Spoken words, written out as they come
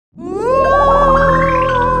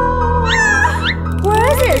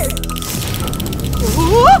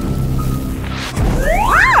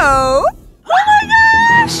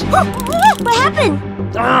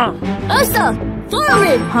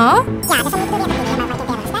Huh?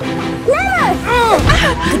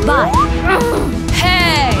 Goodbye.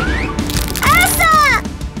 Hey! Elsa!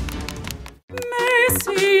 Mais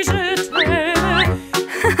si je t'aimais.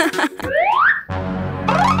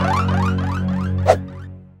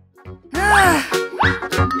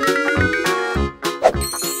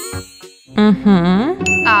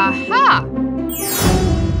 Aha!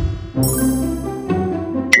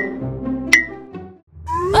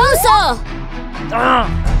 Elsa!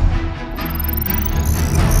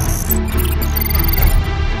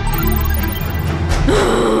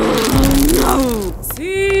 No!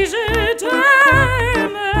 Si je t'aimais.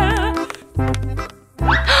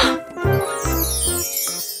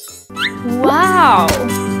 Wow!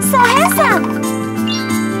 So handsome!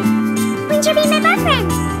 Won't you be my boyfriend?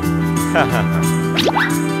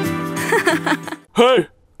 Hey,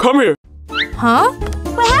 come here. Huh?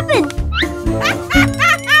 What happened?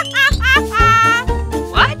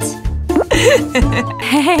 What?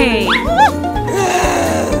 Hey!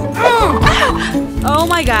 Oh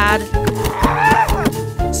my god.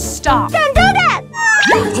 Stop. Don't do that!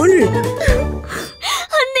 Honey.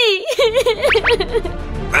 Honey!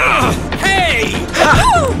 Hey!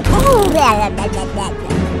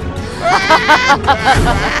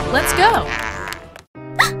 Let's go.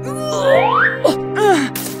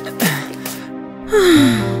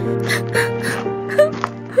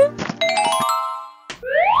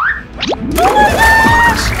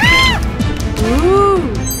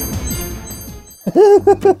 Ooh.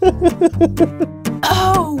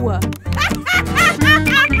 Oh.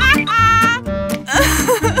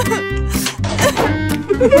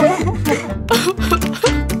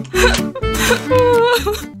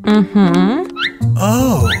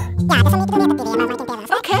 Oh.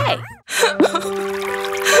 Okay.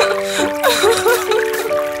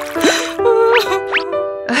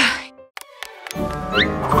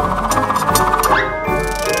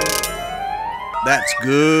 That's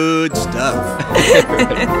good stuff.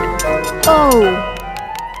 Oh.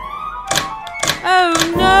 Oh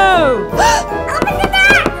no. Open the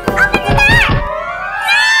door! Open the door!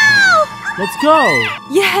 No! Let's go.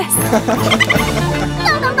 Yes.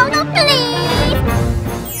 No, please!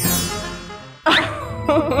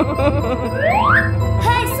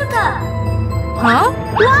 Hey, Suka! Huh?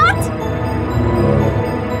 What?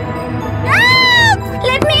 No!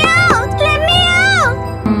 Let me out! Let me out!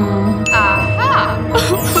 Aha.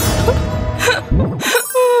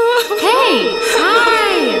 Hey.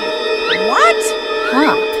 Hi. What?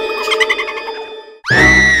 Huh?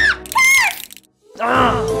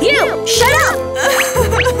 You! Shut up!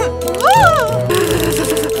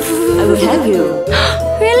 I will have you.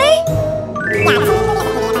 Really?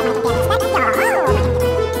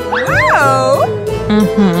 Wow!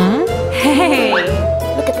 Hey.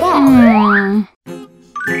 Look at that.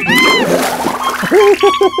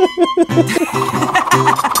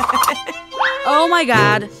 Oh my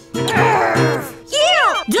god. You!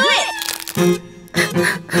 Do it!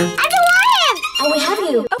 I don't want him! I will have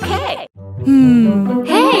you. Okay.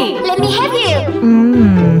 Hey! Let me have you!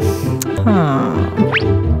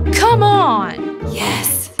 Come on.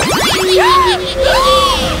 Yes.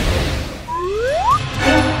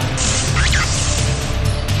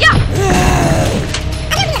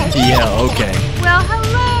 Yeah, okay. Well,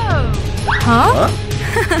 hello. Huh?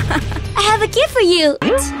 I have a gift for you.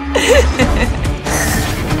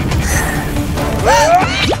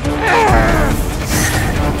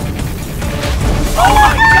 Oh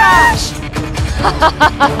my gosh!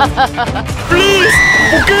 Please,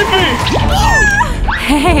 forgive me!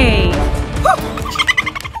 Hey.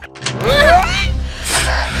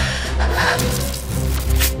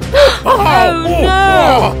 Oh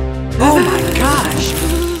no! Oh my gosh!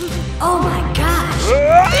 Oh my gosh!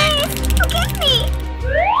 Please, forgive me!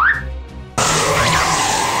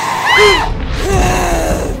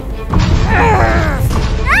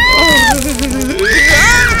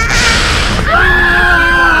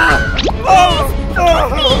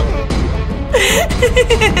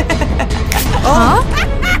 Huh?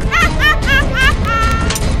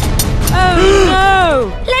 Oh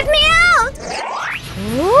no! Let me out!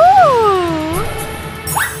 Ooh!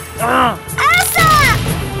 Elsa!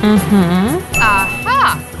 Aha!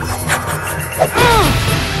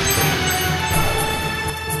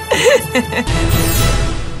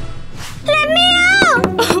 Let me out!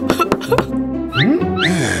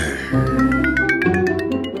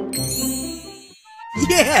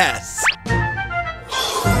 Yes!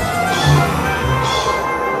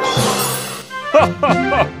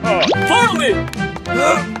 Finally!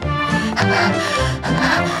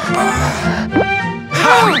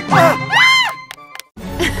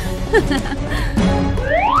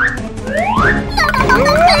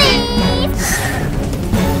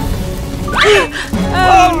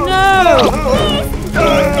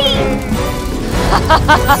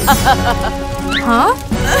 Huh?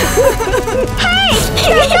 Hey!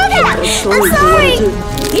 Don't do that! I'm sorry!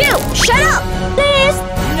 You! Shut up! Please!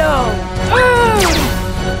 No.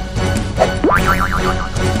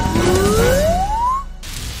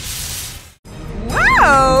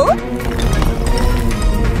 Whoa!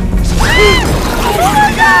 Oh my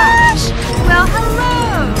gosh! Well, hello.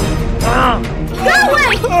 Go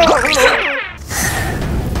away!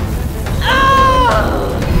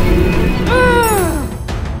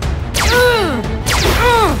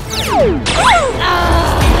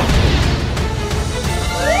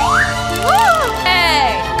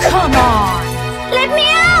 Hey, come on. Let me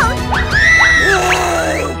out!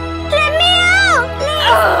 Let me out!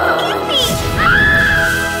 Please, give me!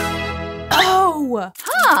 Oh.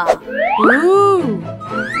 Huh. Ooh.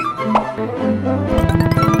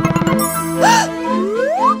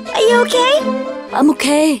 Are you okay? I'm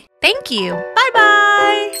okay. Thank you.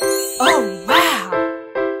 Bye-bye. Oh, wow.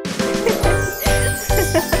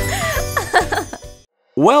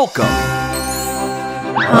 Welcome.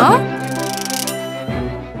 Huh?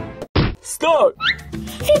 Start.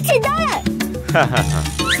 $50!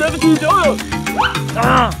 $17.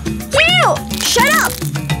 You! Shut up!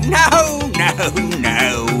 No.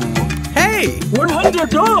 Hey,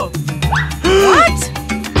 $100. What?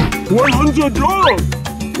 $100.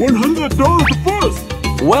 $100 first.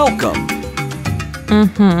 Welcome.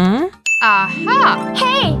 Mm-hmm. Aha.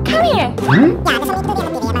 Hey, come here!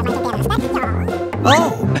 oh,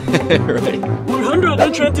 Right.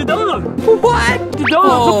 $120. What?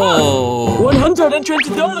 Oh.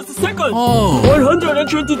 $120 the second. oh.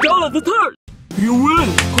 $120 the third. You win.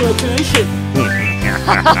 Congratulations.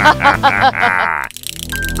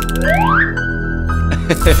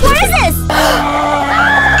 What is this?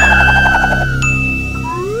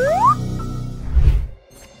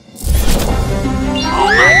 Oh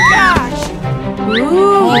my gosh. Ooh.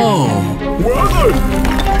 Oh. Weather.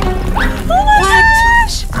 Oh my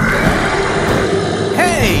gosh.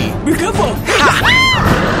 Hey. Be careful.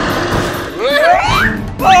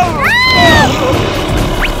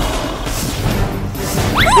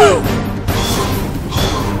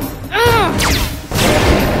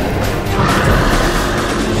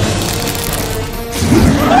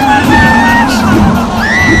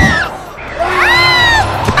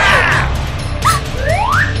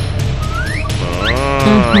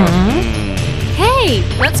 Hey,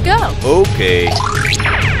 let's go. Okay.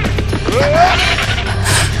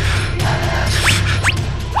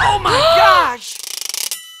 Oh my gosh.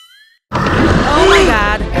 Oh my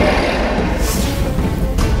god.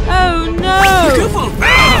 Oh no. Careful.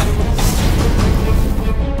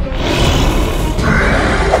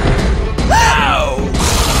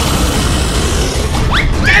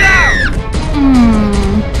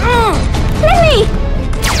 Let me!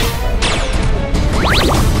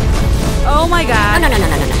 Oh my god. No.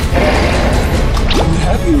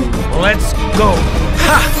 Have you? Let's go.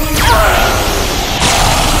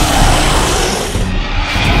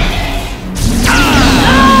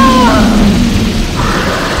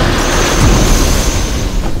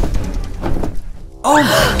 Oh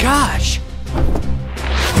my gosh.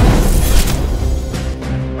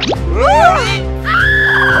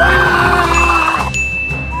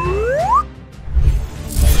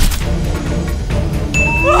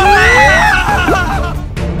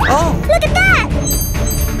 Oh. Look at that!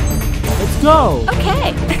 Let's go.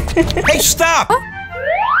 Okay. Hey, stop.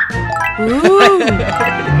 Ooh.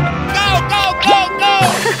 Go.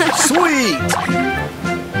 Sweet.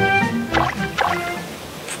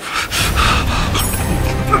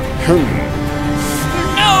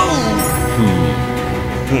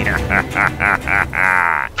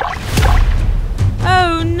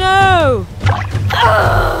 Oh no.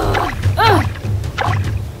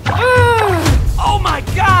 Oh my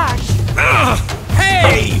gosh.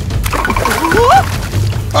 Hey.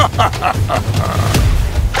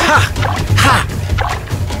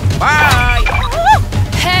 Bye.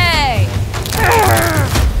 Hey.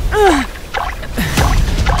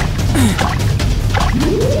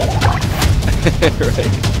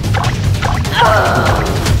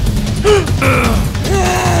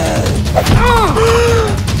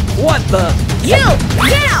 What the? You!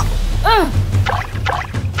 Get out!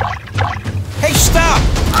 Hey, stop.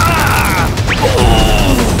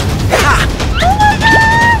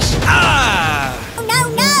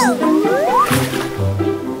 No!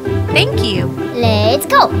 Thank you. Let's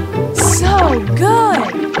go! So good.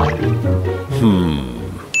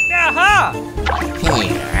 Aha!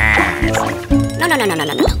 No.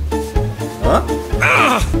 Huh?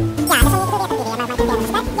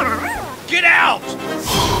 Get out.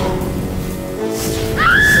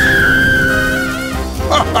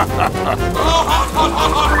 I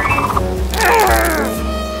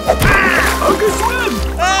can swim!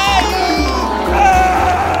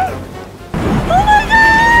 Oh my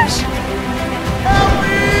gosh! Help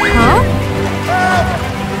me! Huh?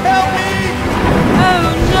 Help me! Oh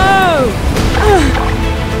no!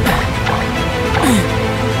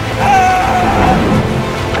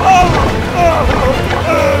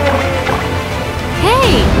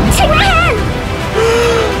 Hey! Take my hand!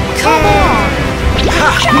 Come on!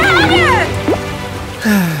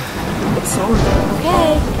 I'm sorry.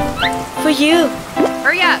 Okay. For you.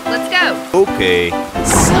 Hurry up, let's go. Okay.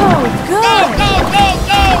 So good!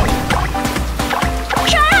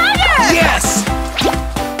 Try harder! Yes!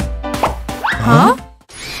 Huh?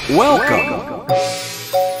 Welcome.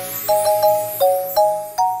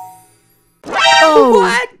 Oh.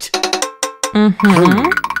 What? Mm-hmm.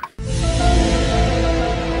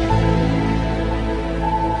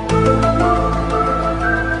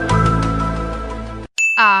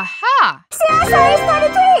 Aha! C.F.R. is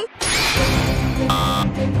 33!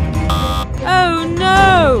 Oh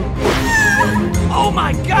no! Oh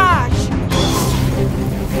my gosh!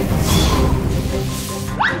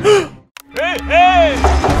 Hey, hey!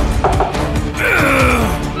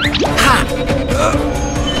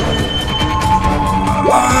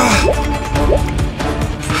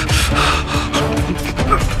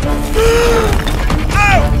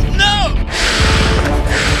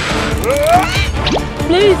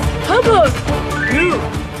 Please, help us! Here,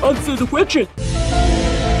 answer the question.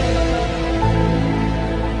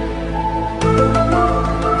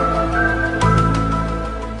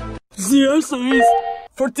 The answer is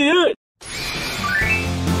 48.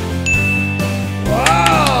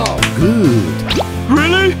 Wow! Good.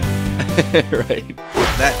 Really? Right.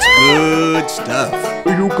 That's good stuff.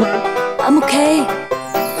 Are you okay? I'm okay.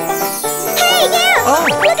 Hey, you! Oh.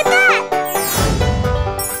 Look at that!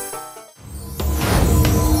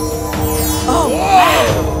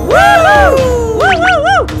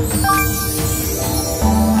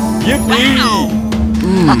 Yippee! Good.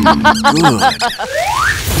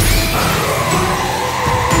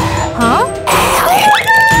 Huh?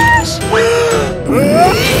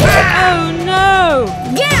 Oh no!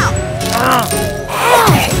 Get out!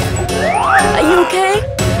 Are you okay?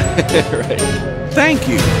 Right. Thank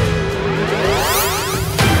you.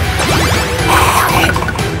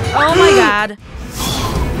 Oh my god.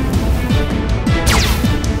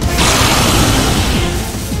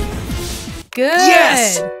 Good.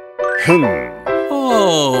 Yes!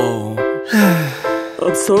 Oh.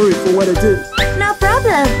 I'm sorry for what I did. No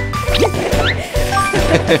problem.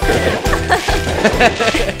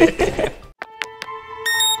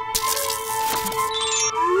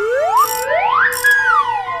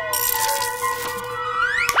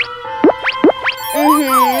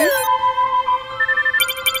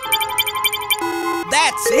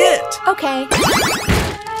 That's it! Okay.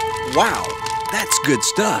 Wow, that's good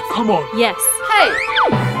stuff. Come on. Yes. Hey!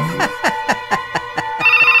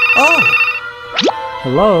 Oh,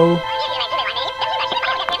 Hello?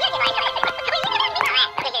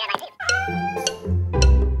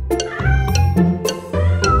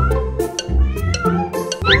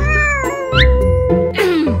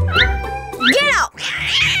 Get out!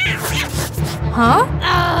 Huh?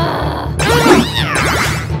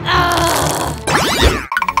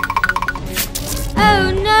 Oh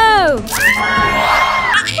no!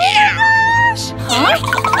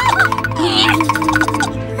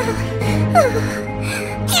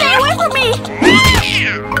 Stay away from me!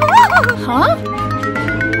 Huh?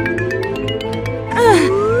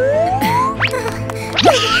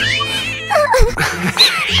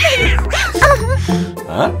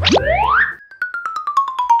 huh?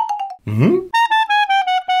 Hmm?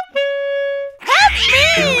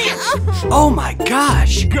 Oh my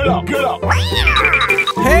gosh! Get up, get up!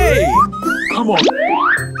 Hey! Come on.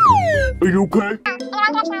 Are you okay?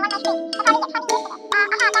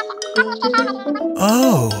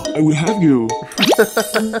 Oh. I will have you.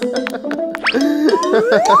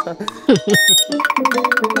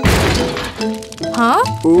 Huh?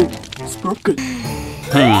 Oh, it's broken.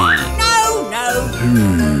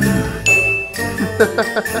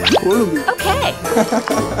 Follow me. Okay.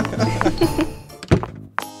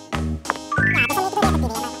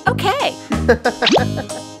 Okay.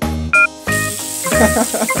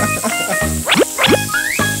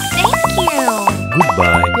 Thank you.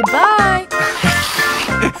 Goodbye. Goodbye.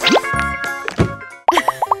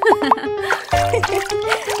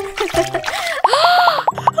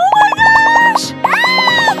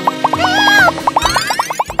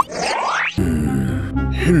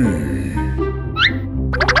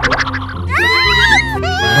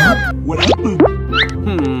 What happened?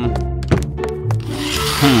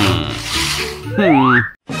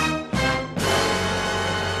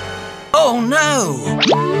 Oh no!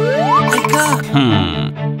 Wake up!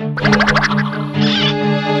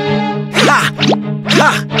 Ha!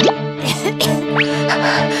 Ha!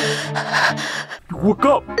 Wake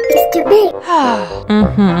up! Mr. Big.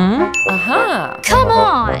 Come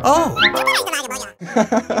on. Oh!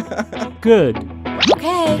 Good.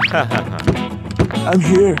 Okay. I'm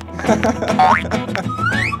here.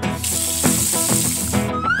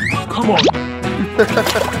 Come on.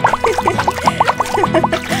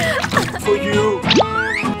 For you.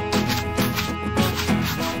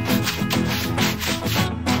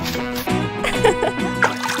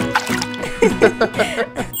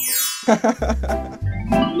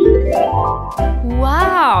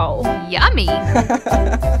 Wow. Yummy.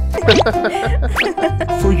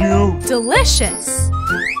 For you. Delicious.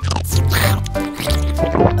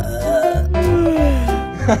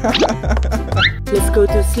 Let's go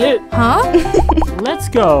to sleep. Huh? Let's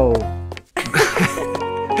go.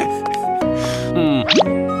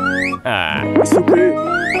 It's okay.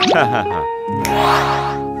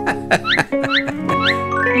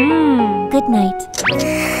 Good night.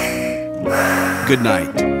 Good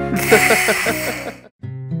night.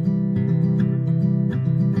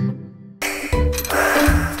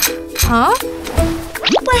 Huh?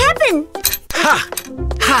 What happened? Ha!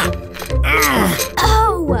 Ha!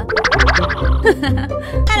 Oh!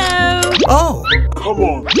 Hello. Oh! Come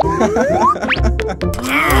on.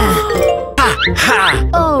 Ha! Ha!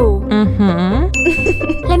 Oh!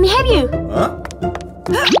 Let me help you. Huh?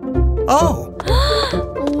 Oh!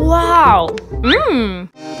 Wow. Mmm.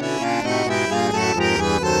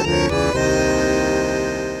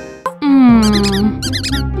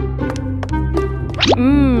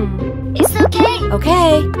 It's okay.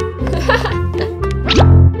 Okay.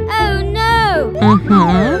 Oh no!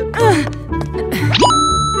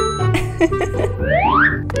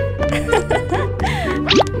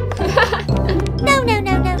 No, no,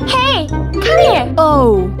 no, no. Hey, come here.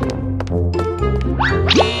 Oh.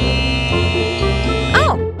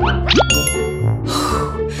 Oh.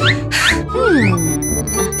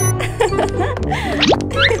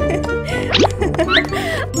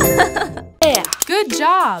 Yeah. Good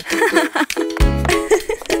job.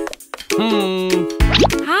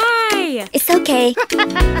 Hi. It's okay.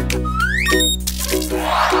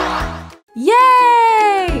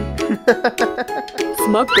 Yay!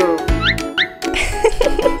 Smart girl.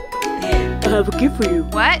 I have a gift for you.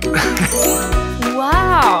 What?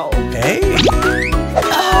 Wow. Hey!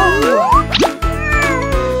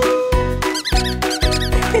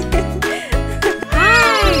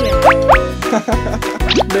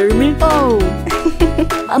 Marry me? Oh.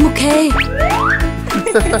 I'm okay.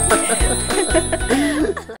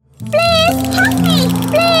 Please help me,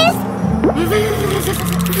 please.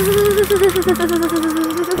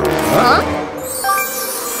 Huh?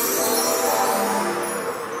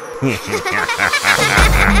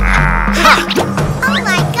 Oh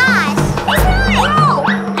my gosh! It's mine! No!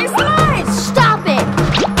 It's mine! Stop it!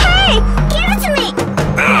 Hey! Give it to me!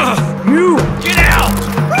 You! Get out!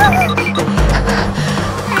 Mine!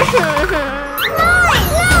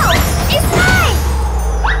 No! It's mine!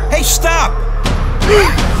 Hey, stop!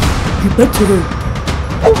 Get back to her.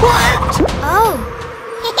 What? Oh.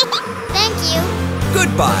 Thank you.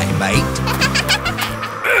 Goodbye, mate.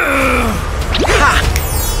 Ha!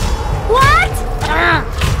 What?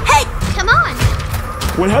 Hey! Come on!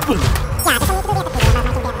 What happened?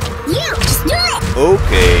 You! Just do it!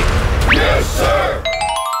 Okay.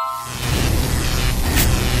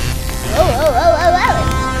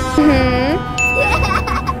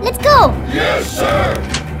 Let's go!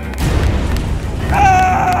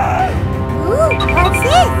 Ooh, what's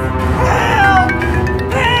this? Help!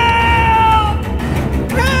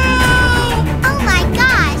 Oh my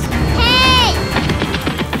gosh! Hey!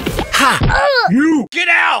 Ha! You! Get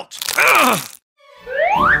out!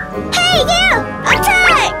 Hey, you!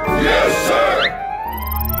 Attack!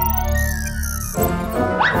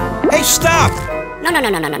 Hey, stop! No.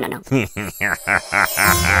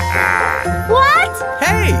 What?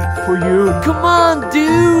 Hey! For you. Come on,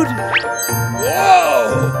 dude! Whoa!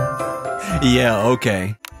 Yeah,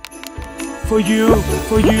 okay. For you.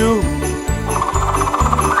 For you.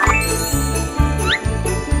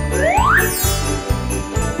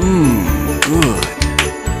 Good.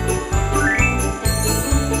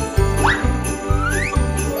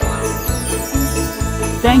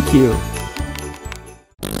 Thank you.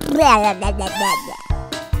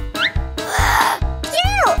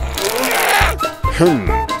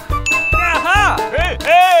 Hey,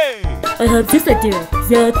 hey! I have this idea.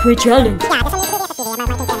 The pre-challenge.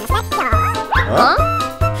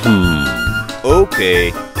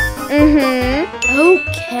 Okay.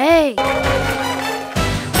 Okay.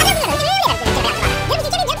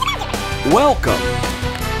 Welcome.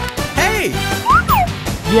 Hey!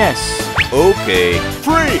 Yes. Okay.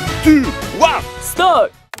 3, 2, 1,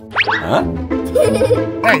 start. Huh?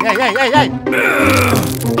 Hey, hey, hey, hey, hey!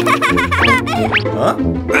 Huh?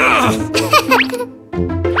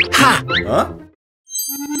 Ha! Huh?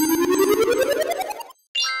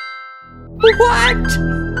 What?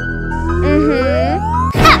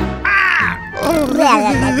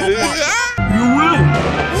 You win.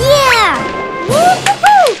 Yeah!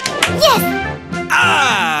 Woo-hoo-hoo! Yes!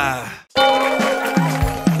 Ah!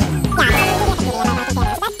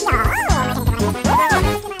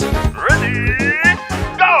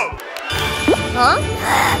 Huh?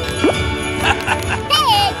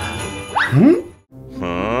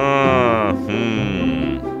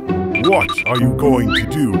 What are you going to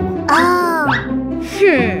do? Oh.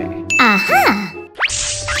 Aha.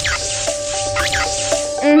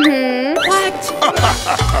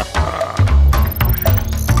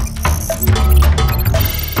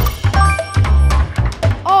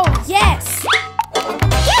 Oh, yes.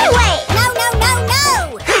 Get away! No, no, no, no!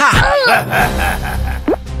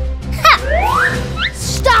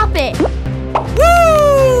 Stop it!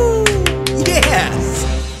 Woo! Yes!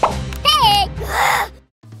 Hey!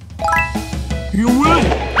 You win.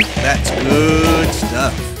 That's good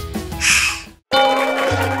stuff.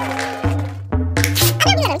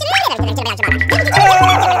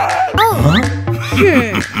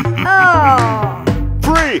 Oh.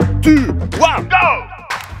 3, 2, 1, go.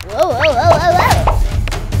 Whoa, whoa, whoa, whoa, whoa.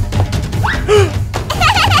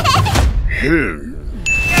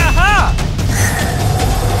 Aha!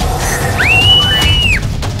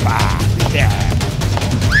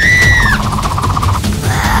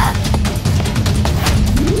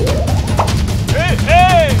 Hey,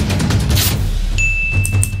 hey.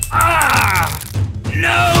 Ah!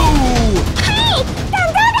 No! Hey! Don't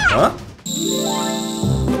do that! Huh?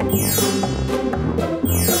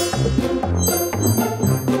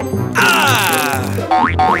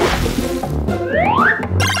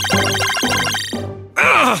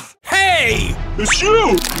 Ah! Hey! It's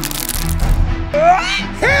you.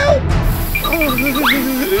 Help!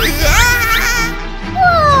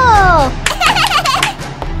 Whoa!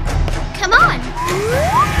 Come on!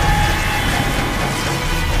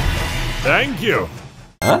 Thank you.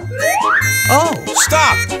 Huh? Oh,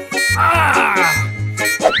 stop! Ah!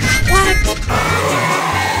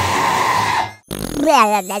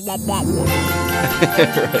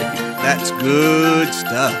 That's good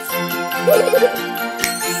stuff.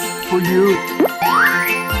 For you.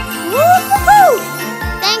 Woo-hoo-hoo!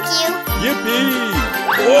 Thank you. Yippee.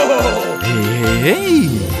 Whoa! Hey,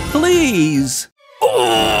 please!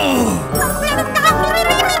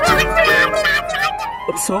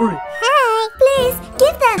 I'm sorry. Hey, please,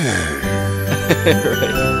 give them.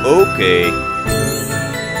 Okay.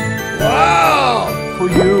 Wow! For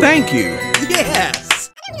you. Thank you. Yes!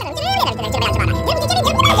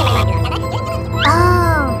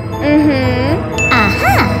 Oh.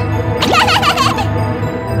 Aha.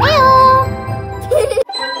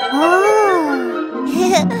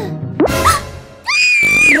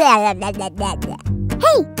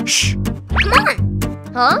 Hey, shh. Come on.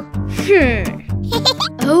 Huh?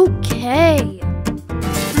 Okay.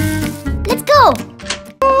 Let's go.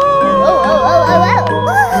 Whoa, whoa, whoa, whoa,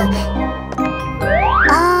 whoa.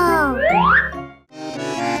 Oh.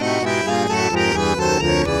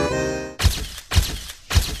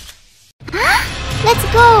 Let's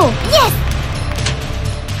go. Yes.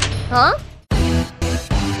 Huh?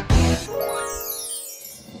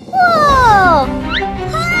 Whoa!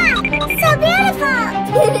 So beautiful!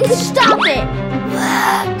 Stop it!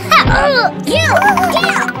 You!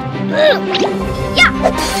 Yeah!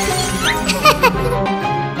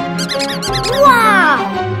 Wow!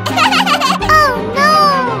 Oh no!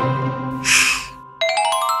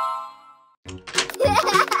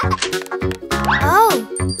 Oh!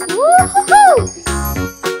 Woohoo!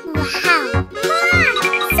 Wow!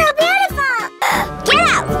 So beautiful! Get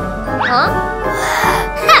out! Huh?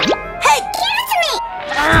 Hey! Give it to me!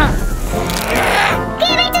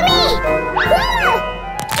 Give it to me!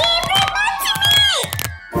 Give it back to me!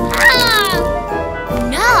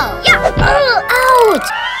 No! Yeah! Ouch!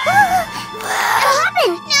 What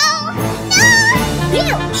happened? No! No!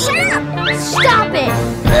 You! Shut up! Stop it!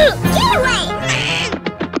 Get away!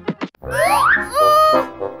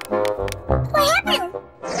 What happened?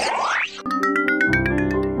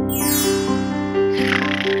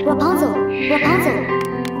 Rapunzel! Rapunzel!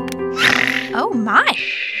 Oh my!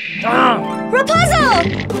 Rapunzel!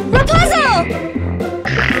 Rapunzel!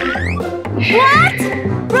 What?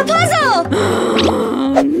 Rapunzel!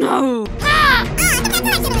 No!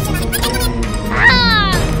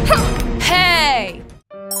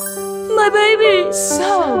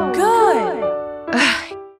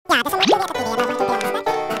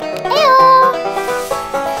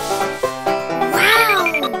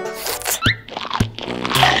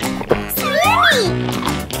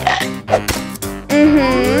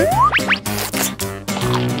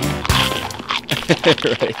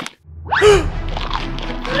 Right.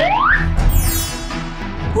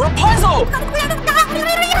 Rapunzel!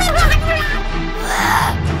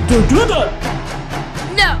 Don't do that!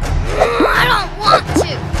 No, I don't want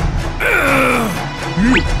to.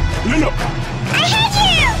 You, Lena! I hate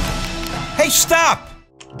you! Hey, stop!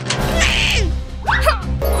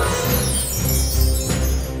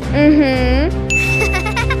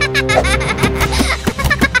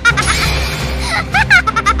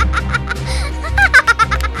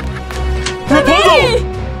 Rapunzel!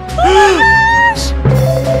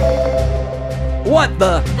 What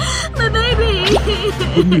the? My baby.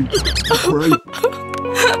 Right.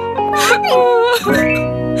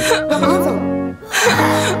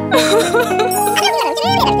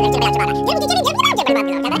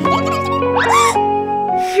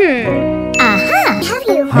 Have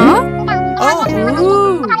you? Huh? Oh,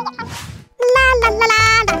 Ooh. La la la la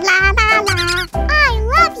la la la la. I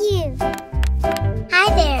love you. Hi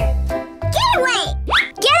there. Get away.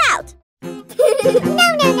 Get out. No,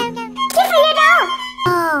 no, no, no. Get for your doll.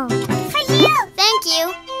 Oh. For you. Thank you.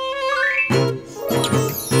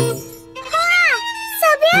 Ah, so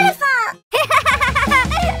beautiful. Hey,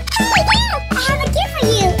 I have a gift for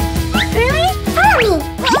you. Really? Follow me.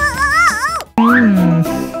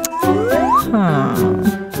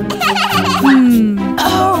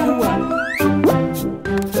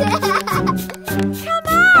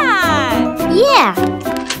 Yeah.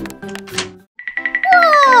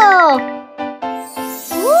 Whoa!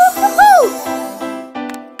 Woohoo!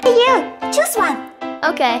 You choose one.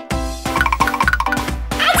 Okay.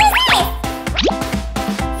 I choose this.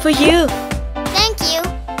 For you. Thank you.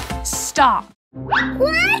 Stop.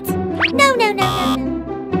 What? No, no, no, no,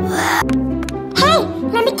 no. Hey,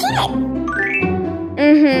 let me get it.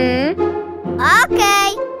 Okay.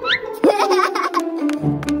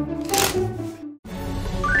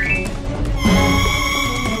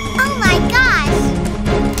 Oh my gosh!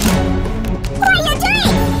 What are you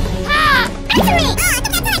doing? Answer me!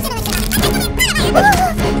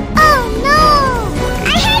 Oh no! I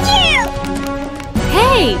hate you!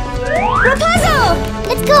 Hey! Rapunzel!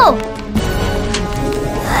 Let's go!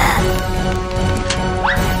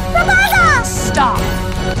 Rapunzel! Stop.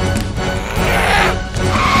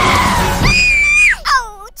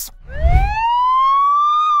 Ouch!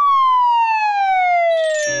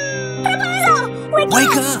 Rapunzel!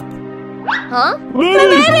 wake up! Huh?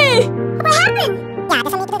 Baby! What happened?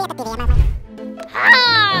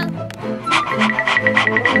 Ah!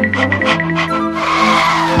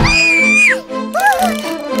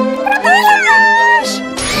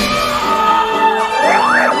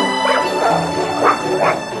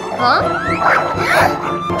 Huh?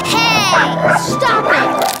 Hey! Stop it!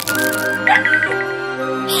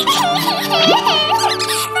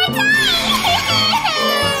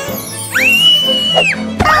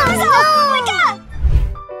 Oh no! Wake up!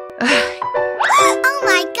 Oh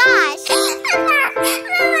my gosh!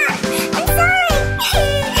 I'm sorry!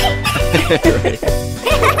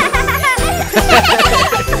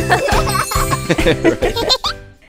 Right.